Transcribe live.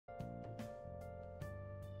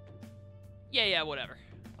Yeah, whatever.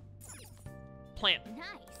 Plant. Nice.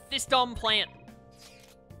 This dumb plant.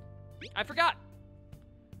 I forgot.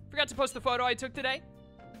 Forgot to post the photo I took today.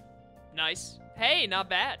 Nice. Hey, not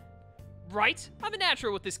bad. Right? I'm a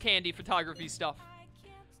natural with this candy photography stuff.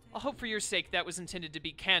 I hope for your sake that was intended to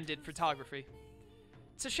be candid photography.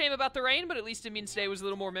 It's a shame about the rain, but at least it means today was a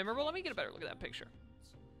little more memorable. Let me get a better look at that picture.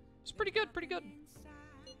 It's pretty good, pretty good.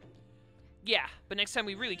 Yeah, but next time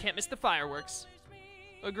we really can't miss the fireworks.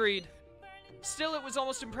 Agreed. Still, it was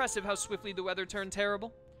almost impressive how swiftly the weather turned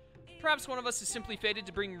terrible. Perhaps one of us is simply fated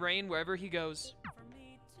to bring rain wherever he goes.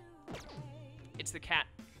 It's the cat.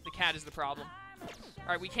 The cat is the problem.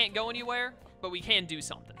 Alright, we can't go anywhere, but we can do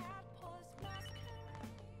something.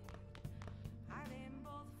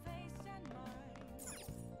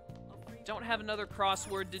 Don't have another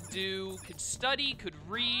crossword to do. Could study, could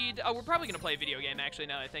read. Oh, we're probably going to play a video game, actually,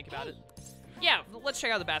 now that I think about it. Yeah, let's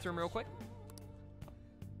check out the bathroom real quick.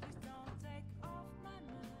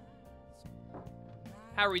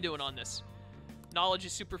 How are we doing on this? Knowledge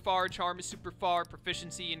is super far, charm is super far,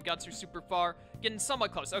 proficiency and guts are super far. Getting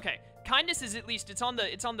somewhat close. Okay, kindness is at least, it's on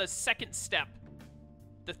the second step.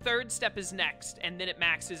 The third step is next, and then it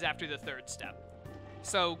maxes after the third step.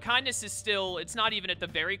 So kindness is still, it's not even at the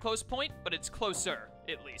very close point, but it's closer,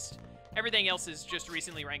 at least. Everything else is just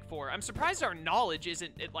recently ranked 4. I'm surprised our knowledge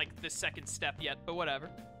isn't at, like, the second step yet, but whatever.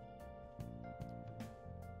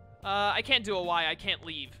 I can't do a Y, I can't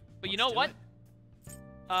leave. But you know what?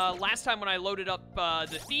 Last time when I loaded up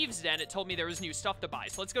the Thieves Den, it told me there was new stuff to buy.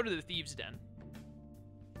 So let's go to the Thieves Den.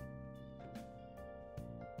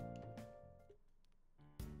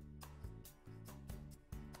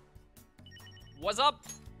 What's up?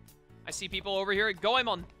 I see people over here at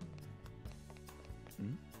Goemon.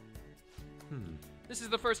 This is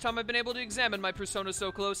the first time I've been able to examine my persona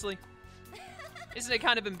so closely. Isn't it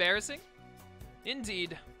kind of embarrassing?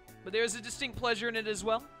 Indeed. But there is a distinct pleasure in it as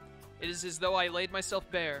well. It is as though I laid myself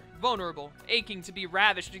bare, vulnerable, aching to be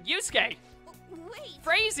ravished. Yusuke! Wait!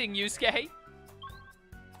 Phrasing, Yusuke!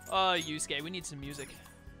 Yusuke, we need some music.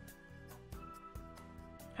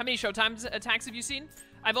 How many Showtime attacks have you seen?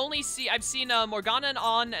 I've seen Morgana and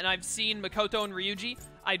An, and I've seen Makoto and Ryuji.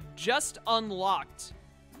 I just unlocked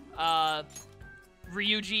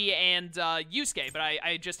Ryuji and Yusuke, but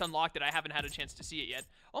I just unlocked it. I haven't had a chance to see it yet.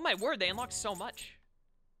 Oh my word, they unlocked so much.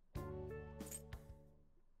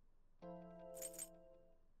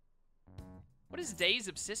 What is Days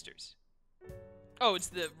of Sisters? Oh, it's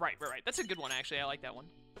the... Right. That's a good one, actually. I like that one.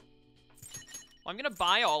 Well, I'm gonna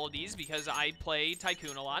buy all of these because I play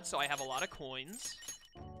Tycoon a lot, so I have a lot of coins.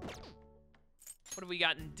 What have we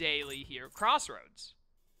got in daily here? Crossroads.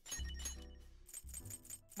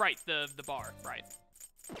 Right, the bar. Right.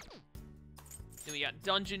 Then we got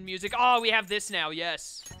dungeon music. Oh, we have this now.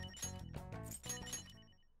 Yes.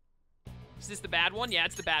 Is this the bad one? Yeah,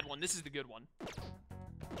 it's the bad one. This is the good one.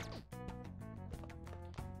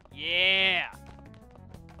 Yeah.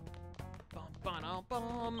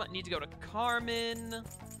 Bum. Need to go to Carmen.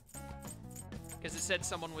 Because it said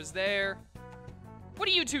someone was there. What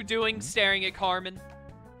are you two doing staring at Carmen?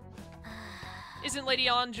 Isn't Lady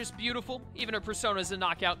An just beautiful? Even her persona's a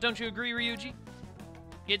knockout. Don't you agree, Ryuji?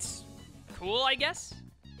 It's cool, I guess.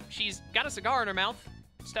 She's got a cigar in her mouth,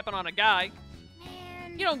 stepping on a guy.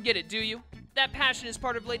 Man. You don't get it, do you? That passion is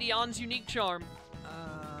part of Lady An's unique charm.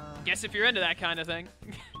 Guess if you're into that kind of thing.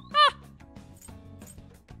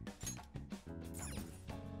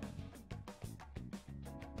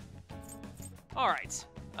 Alright.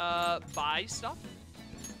 Buy stuff.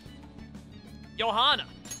 Johanna.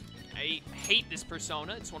 I hate this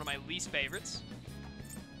persona. It's one of my least favorites.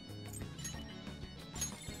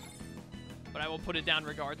 But I will put it down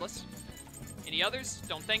regardless. Any others?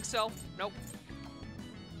 Don't think so. Nope.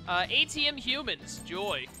 ATM Humans.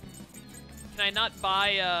 Joy. Can I not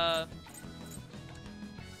buy,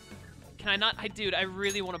 Can I not... Dude, I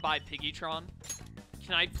really want to buy Piggytron.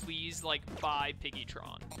 Can I please, like, buy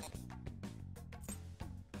Piggytron?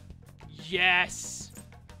 Yes!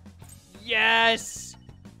 Yes!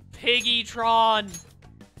 Piggytron!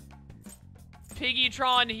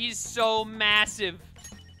 Piggytron, he's so massive.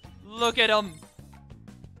 Look at him.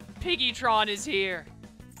 Piggytron is here.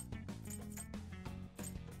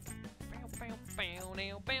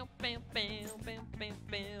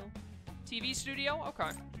 TV studio? Okay.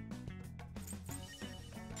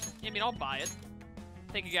 I mean, I'll buy it.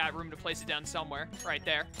 I think you got room to place it down somewhere. Right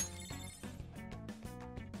there.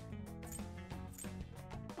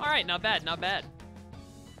 Alright, not bad, not bad.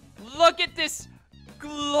 Look at this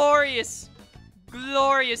glorious,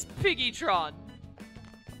 glorious Piggytron.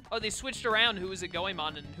 Oh, they switched around who was at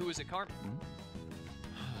Goemon and who was at Carmen.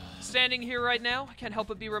 Standing here right now, I can't help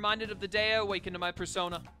but be reminded of the day I awakened to my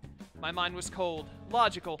persona. My mind was cold,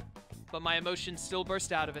 logical, but my emotions still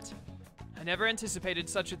burst out of it. I never anticipated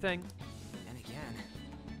such a thing. And again.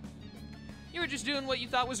 You were just doing what you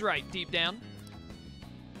thought was right, deep down.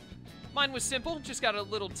 Mine was simple, just got a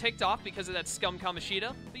little ticked off because of that scum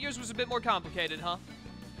Kamoshida, but yours was a bit more complicated, huh?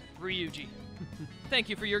 Ryuji. Thank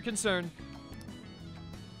you for your concern.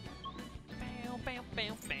 Bow, bow,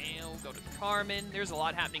 bow, bow. Go to Carmen. There's a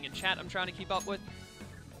lot happening in chat I'm trying to keep up with.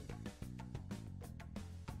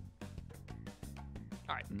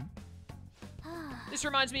 Alright. This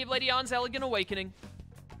reminds me of Lady Ann's elegant awakening.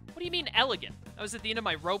 What do you mean elegant? I was at the end of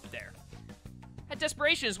my rope there. That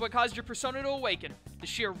desperation is what caused your persona to awaken. The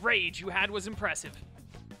sheer rage you had was impressive.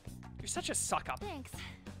 You're such a suck-up. Thanks.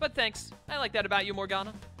 But thanks. I like that about you,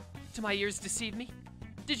 Morgana. Do my ears deceive me?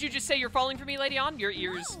 Did you just say you're falling for me, Lady Ann? Your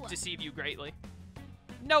ears No. deceive you greatly.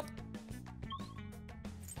 Nope.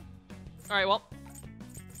 Alright, well.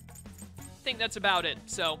 I think that's about it.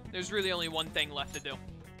 So, there's really only one thing left to do.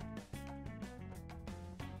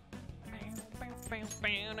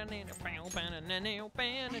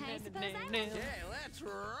 Hey, let's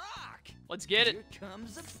rock! Let's get it. Here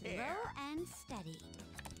comes a Slow pair. and steady.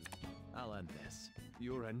 I'll end this.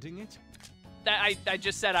 You're ending it? That I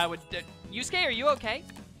just said I would. Yusuke, are you okay?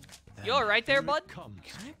 Then You all right there, here bud? it comes.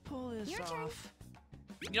 Can I pull this Your turn. off?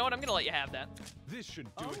 You know what? I'm gonna let you have that. This should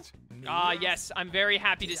do Oh. it. Ah, yes. I'm very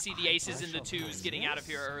happy to see the aces and the twos getting out of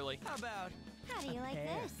here early. How about How do you like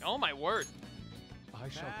this? Oh my word. I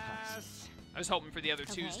shall pass. I was hoping for the other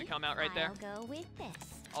twos to Okay, come out right there. I'll go with this.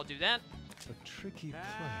 I'll do that. A tricky Your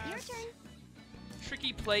play. turn.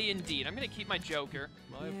 Tricky play indeed. I'm gonna keep my joker.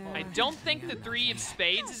 My Yeah. I apologies. don't think the three of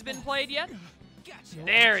spades has been played yet. Gotcha.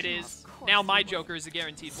 There it is. Of course Now my you would. joker is a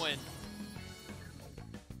guaranteed win.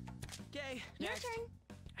 Okay, Your next. turn.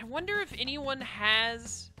 I wonder if anyone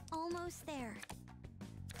has. Almost there.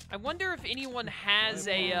 I wonder if anyone has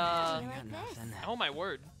a. How do you Got like this? nothing. Oh my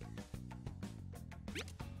word.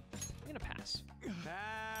 I'm gonna pass.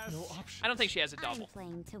 Pass. No option. I don't think she has a I'm double.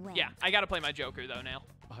 playing to win. Yeah, I gotta play my joker though now.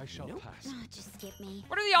 I shall Nope. pass. Oh, just skip me.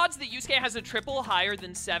 What are the odds that Yusuke has a triple higher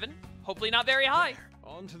than 7? Hopefully not very high.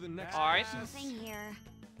 On to the next. All right. Nothing here.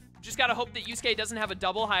 Just gotta hope that Yusuke doesn't have a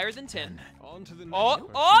double higher than 10. On to the next. Oh,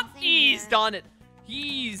 person. oh, Nothing he's here. done it.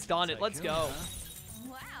 He's done it. Let's Psycho, go. huh?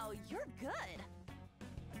 Wow, you're good.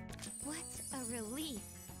 What a relief.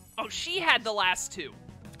 Oh, she had the last 2.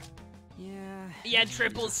 Yeah. He had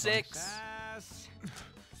triple 6. Pass.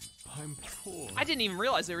 I'm poor. I didn't even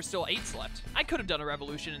realize there were still 8s left. I could have done a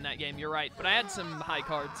revolution in that game, you're right, but I had some high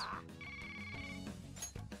cards.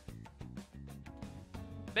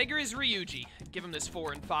 Beggar is Ryuji. Give him this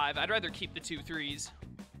 4 and 5. I'd rather keep the 2 3s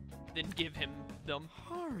than give him them.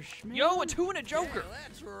 Harsh, man. Yo, a 2 and a joker. Hey,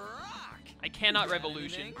 let's rock. I cannot Got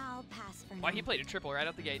revolution. anything? I'll pass for now. Why, he played a triple right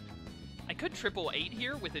out the gate. I could triple 8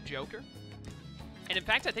 here with a joker. And in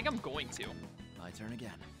fact, I think I'm going to. My turn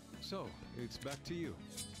again. So, it's back to you.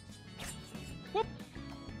 Whoop.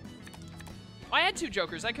 I had 2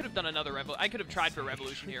 jokers. I could have done another I could have tried for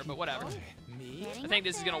revolution here, but whatever. Me? I think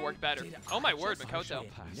this is gonna work better. Oh my word, I Makoto. shall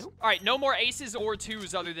pass. Nope. All right, no more aces or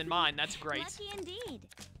 2s other than mine. That's great. Lucky indeed.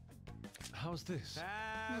 How's this?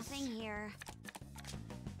 Pass. Nothing here.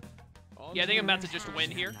 On Yeah, I think I'm to about to just win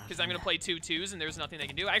here because I'm gonna play 2 2s and there's nothing they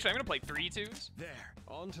can do. Actually, I'm gonna play 3 2s. There.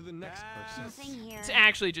 On to the next person. Nothing here. It's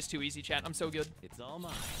actually just too easy, chat. I'm so good. It's all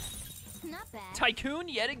mine. Not bad. Tycoon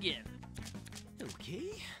yet again.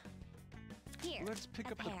 Okay. Here. Let's pick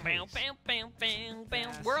a up the pair. Bam, bam, bam, bam, bam.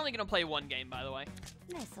 We're only gonna play 1 game, by the way.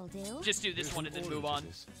 This'll do. Just do this There's one an and then order move to on.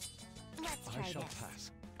 this. Let's I try shall this.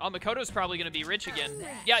 pass. Oh, Makoto's probably gonna be rich again.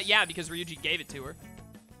 Yes. Yeah, because Ryuji gave it to her.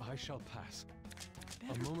 I shall pass.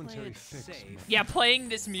 Better play momentary it fix, safe. man. Yeah, playing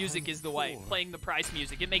this music is the way. poor. Playing the price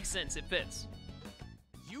music. It makes sense. It fits.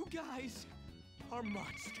 You guys are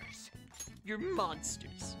monsters. You're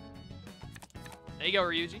monsters. There you go,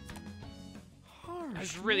 Ryuji. Harsh, I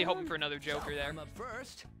was really hoping man. for another joker there. I'm up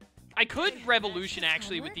first. I could revolution That's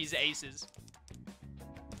actually how it with these works. aces.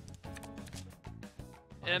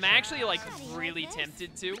 And I'm actually like How do you like really this?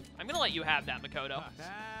 tempted to. I'm gonna let you have that, Makoto.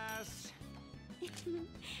 Pass.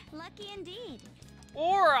 Lucky indeed.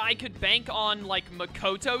 Or I could bank on like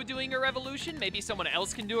Makoto doing a revolution. Maybe someone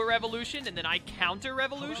else can do a revolution and then I counter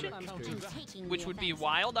revolution, I'm taking which the would be offensive.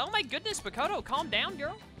 wild. Oh my goodness, Makoto, calm down,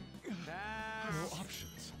 girl. Pass. No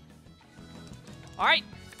options. All right,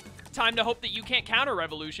 time to hope that you can't counter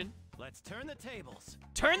revolution. Let's turn the tables.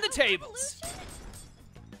 Turn the tables.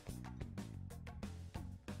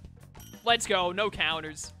 Let's go, no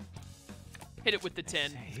counters. Hit it with the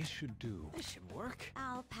 10. This should do. This should work.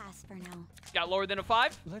 I'll pass for now. Got lower than a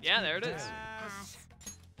 5? Let's Yeah, be there it is. Pass.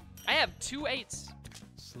 have 2 8s.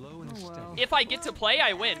 Slow and steady. If I get to play,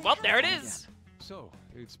 I win. Well, there it is. So,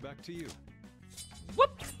 it's back to you.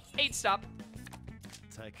 Whoop. 8 stop.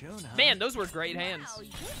 Tycoon, huh? Man, those were great hands. Wow,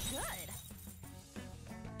 you're good.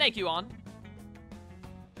 Thank you, On.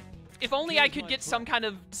 If only I could get some kind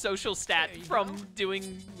of social stat from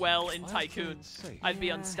doing well in Tycoon, I'd be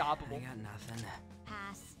unstoppable. I got nothing.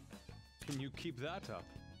 Pass. Can you keep that up?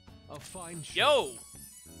 A fine show.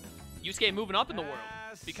 Yo! Yusuke moving up in the world.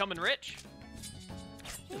 Pass. Becoming rich.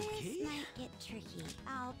 This Okay. might get tricky.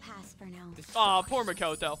 I'll pass for now. Aw, poor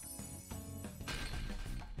Makoto.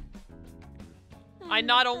 I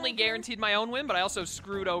not only guaranteed my own win, but I also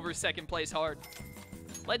screwed over second place hard.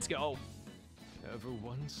 Let's go. Ever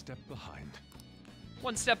one step behind.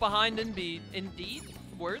 One step behind indeed.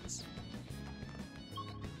 Words?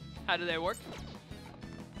 How do they work?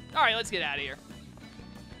 All right, let's get out of here.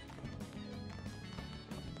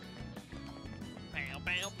 Bam,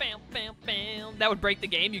 bam, bam, bam, bam. That would break the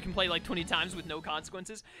game. You can play like 20 times with no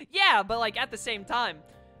consequences. Yeah, but like at the same time,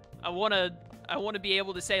 I wanna be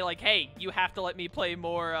able to say like, hey, you have to let me play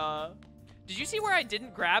more. Did you see where I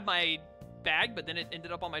didn't grab my bag, but then it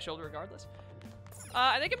ended up on my shoulder regardless?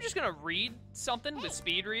 I think I'm just gonna read something with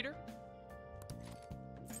speed reader.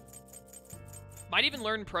 Might even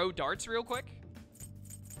learn pro darts real quick.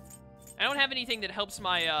 I don't have anything that helps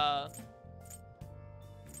my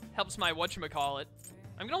whatchamacallit.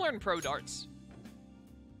 I'm gonna learn pro darts.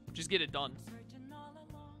 Just get it done.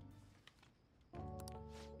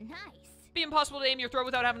 Nice. Be impossible to aim your throw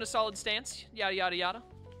without having a solid stance. Yada yada yada.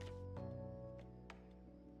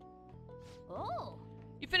 Oh.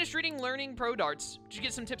 You finished reading Learning Pro Darts. Did you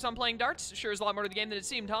get some tips on playing darts? Sure is a lot more to the game than it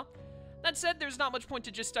seemed, huh? That said, there's not much point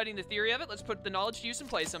to just studying the theory of it. Let's put the knowledge to use and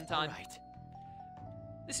play sometime. All right.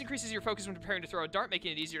 This increases your focus when preparing to throw a dart,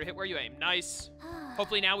 making it easier to hit where you aim. Nice.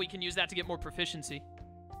 Hopefully now we can use that to get more proficiency.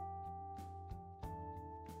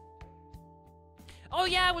 Oh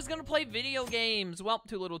yeah, I was gonna play video games. Well,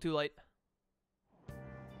 too little, too late.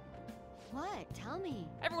 What? Tell me.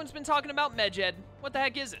 Everyone's been talking about Medjed. What the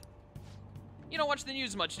heck is it? You don't watch the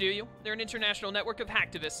news much, do you? They're an international network of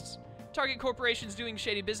hacktivists. Target corporations doing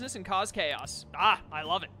shady business and cause chaos. Ah, I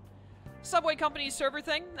love it. Subway company's server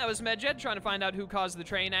thing? That was Medjed trying to find out who caused the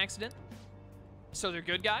train accident. So they're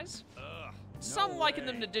good guys? Some liken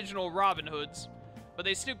them to digital Robin Hoods. But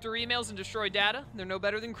they snoop through emails and destroy data. They're no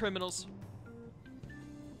better than criminals.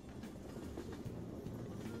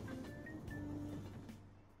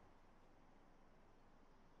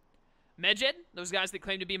 Medjed? Those guys that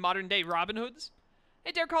claim to be modern-day Robin Hoods?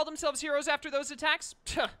 They dare call themselves heroes after those attacks?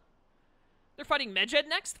 Pah. They're fighting Medjed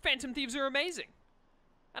next? Phantom Thieves are amazing.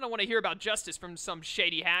 I don't want to hear about justice from some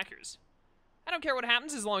shady hackers. I don't care what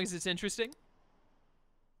happens as long as it's interesting.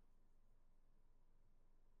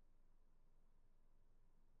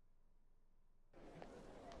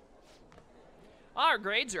 Our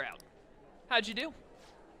grades are out. How'd you do?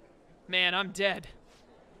 Man, I'm dead.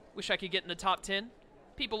 Wish I could get in the top 10.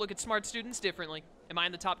 People look at smart students differently. Am I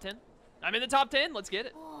in the top 10? I'm in the top 10. Let's get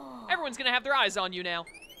it. Everyone's gonna have their eyes on you now.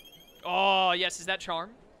 Oh, yes. Is that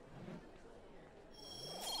charm?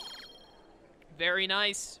 Very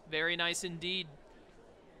nice. Very nice indeed.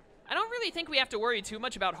 I don't really think we have to worry too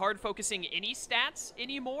much about hard focusing any stats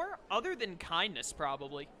anymore, other than kindness,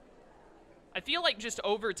 probably. I feel like just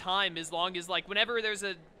over time, as long as, like, whenever there's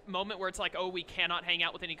a moment where it's like, oh, we cannot hang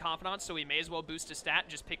out with any confidants, so we may as well boost a stat,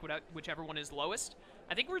 just pick whichever one is lowest.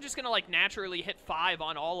 I think we're just gonna, like, naturally hit 5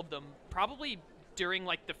 on all of them, probably during,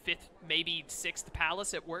 like, the 5th, maybe 6th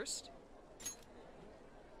palace at worst.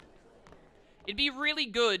 It'd be really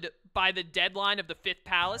good by the deadline of the 5th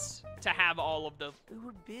palace to have all of them. We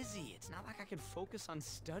were busy. It's not like I could focus on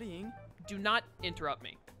studying. Do not interrupt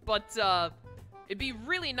me. But, it'd be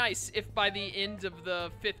really nice if by the end of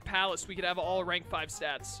the 5th palace we could have all rank 5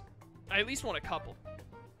 stats. I at least want a couple.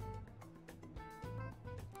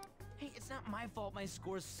 Hey, it's not my fault my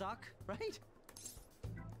scores suck, right?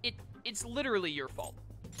 It's literally your fault.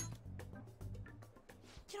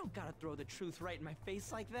 You don't gotta throw the truth right in my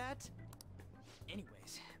face like that.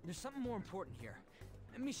 Anyways, there's something more important here.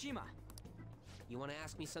 Mishima. You want to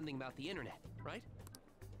ask me something about the internet, right?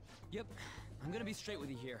 Yep, I'm gonna be straight with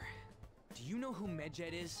you here. Do you know who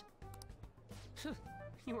Medjed is?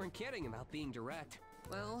 You weren't kidding about being direct.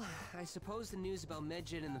 Well, I suppose the news about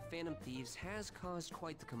Medjed and the Phantom Thieves has caused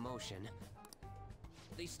quite the commotion.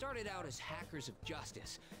 They started out as hackers of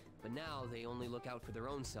justice, but now they only look out for their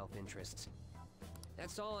own self-interests.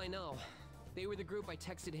 That's all I know. They were the group I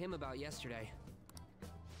texted him about yesterday.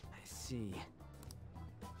 I see.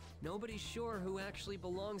 Nobody's sure who actually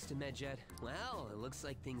belongs to Medjed. Well, it looks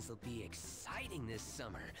like things will be exciting this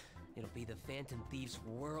summer. It'll be the Phantom Thieves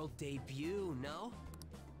world debut, no?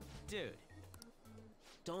 Dude,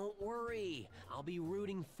 Don't worry, I'll be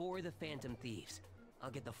rooting for the Phantom Thieves.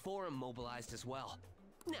 I'll get the forum mobilized as well.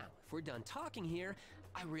 Now, if we're done talking here,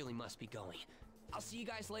 I really must be going. I'll see you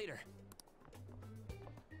guys later.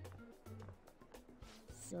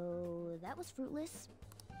 So, that was fruitless.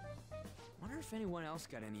 wonder if anyone else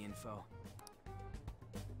got any info.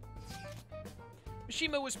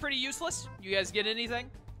 Mishima was pretty useless. You guys get anything?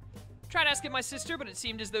 Tried asking my sister, but it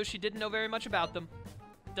seemed as though she didn't know very much about them.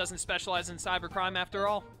 Doesn't specialize in cybercrime after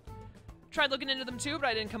all. Tried looking into them too, but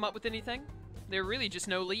I didn't come up with anything. There are really just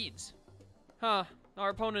no leads. Huh, our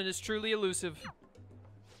opponent is truly elusive.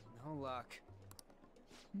 No luck.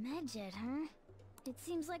 Medjed, huh? It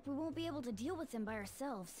seems like we won't be able to deal with him by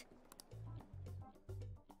ourselves.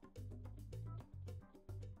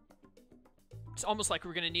 It's almost like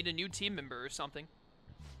we're gonna need a new team member or something.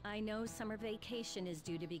 I know summer vacation is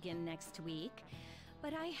due to begin next week,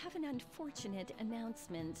 but I have an unfortunate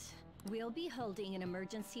announcement. We'll be holding an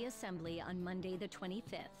emergency assembly on Monday the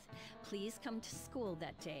 25th. Please come to school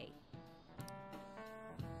that day.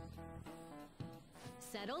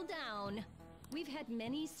 Settle down. We've had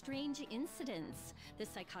many strange incidents. The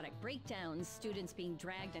psychotic breakdowns, students being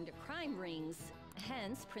dragged into crime rings.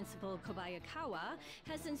 Hence, Principal Kobayakawa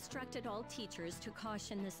has instructed all teachers to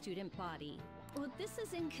caution the student body. Well, this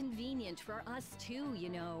is inconvenient for us too, you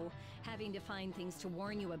know, having to find things to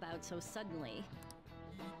warn you about so suddenly.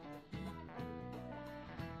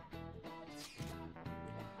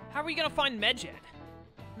 How are we gonna find Medjed?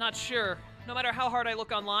 Not sure. No matter how hard I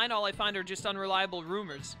look online, all I find are just unreliable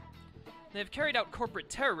rumors. They've carried out corporate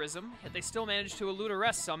terrorism, yet they still managed to elude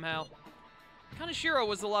arrest somehow. Kaneshiro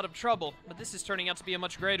was a lot of trouble, but this is turning out to be a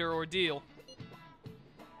much greater ordeal.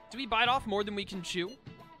 Do we bite off more than we can chew?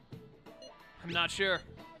 I'm not sure.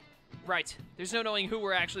 Right, there's no knowing who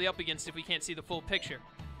we're actually up against if we can't see the full picture.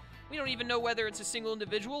 We don't even know whether it's a single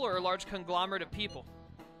individual or a large conglomerate of people.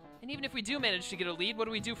 And even if we do manage to get a lead, what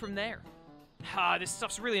do we do from there? This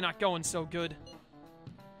stuff's really not going so good.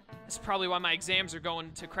 That's probably why my exams are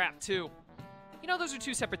going to crap too. You know, those are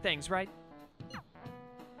two separate things, right?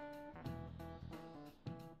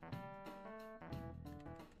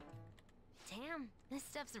 Damn, this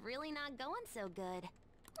stuff's really not going so good.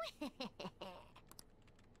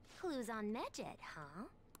 Clues on Medjed, huh?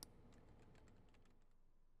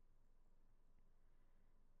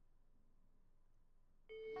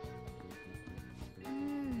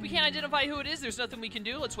 If we can't identify who it is, there's nothing we can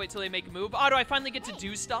do. Let's wait till they make a move. Oh, do I finally get to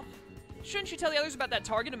do stuff? Shouldn't you tell the others about that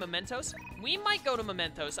target in Mementos? We might go to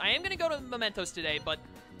Mementos. I am gonna go to Mementos today, but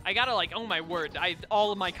I gotta, like, oh my word,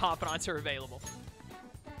 all of my confidants are available.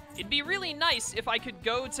 It'd be really nice if I could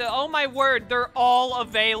go to, oh my word, they're all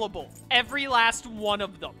available. Every last one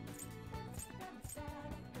of them.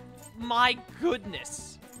 My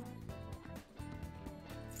goodness.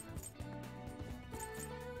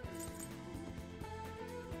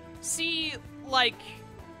 See, like...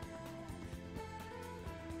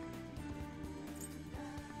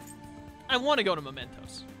 I want to go to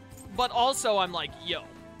Mementos. But also, I'm like, yo.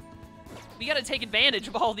 We gotta take advantage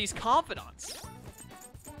of all these confidants.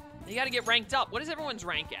 You gotta get ranked up. What is everyone's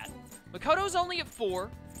rank at? Makoto's only at 4.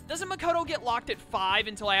 Doesn't Makoto get locked at 5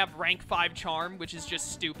 until I have rank 5 charm, which is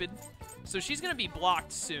just stupid. So she's gonna be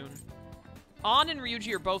blocked soon. An and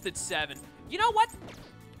Ryuji are both at 7. You know what?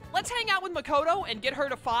 Let's hang out with Makoto and get her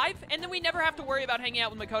to 5, and then we never have to worry about hanging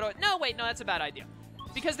out with Makoto. No, wait, no, that's a bad idea.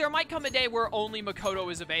 Because there might come a day where only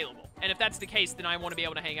Makoto is available. And if that's the case, then I want to be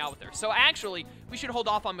able to hang out with her. So actually, we should hold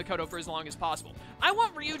off on Makoto for as long as possible. I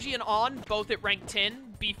want Ryuji and An both at rank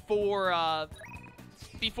 10 before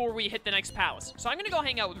we hit the next palace. So I'm going to go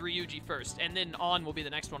hang out with Ryuji first, and then An will be the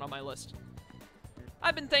next one on my list.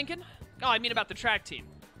 I've been thinking. Oh, I mean about the track team.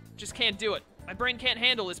 Just can't do it. My brain can't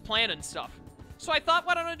handle this plan and stuff. So I thought,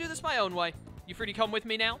 why don't I do this my own way? You free to come with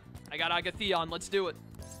me now? I got Agatheon, let's do it.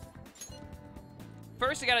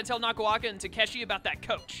 First, I gotta tell Nakawaka and Takeshi about that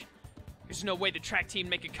coach. There's no way the track team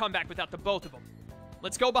make a comeback without the both of them.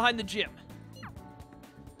 Let's go behind the gym.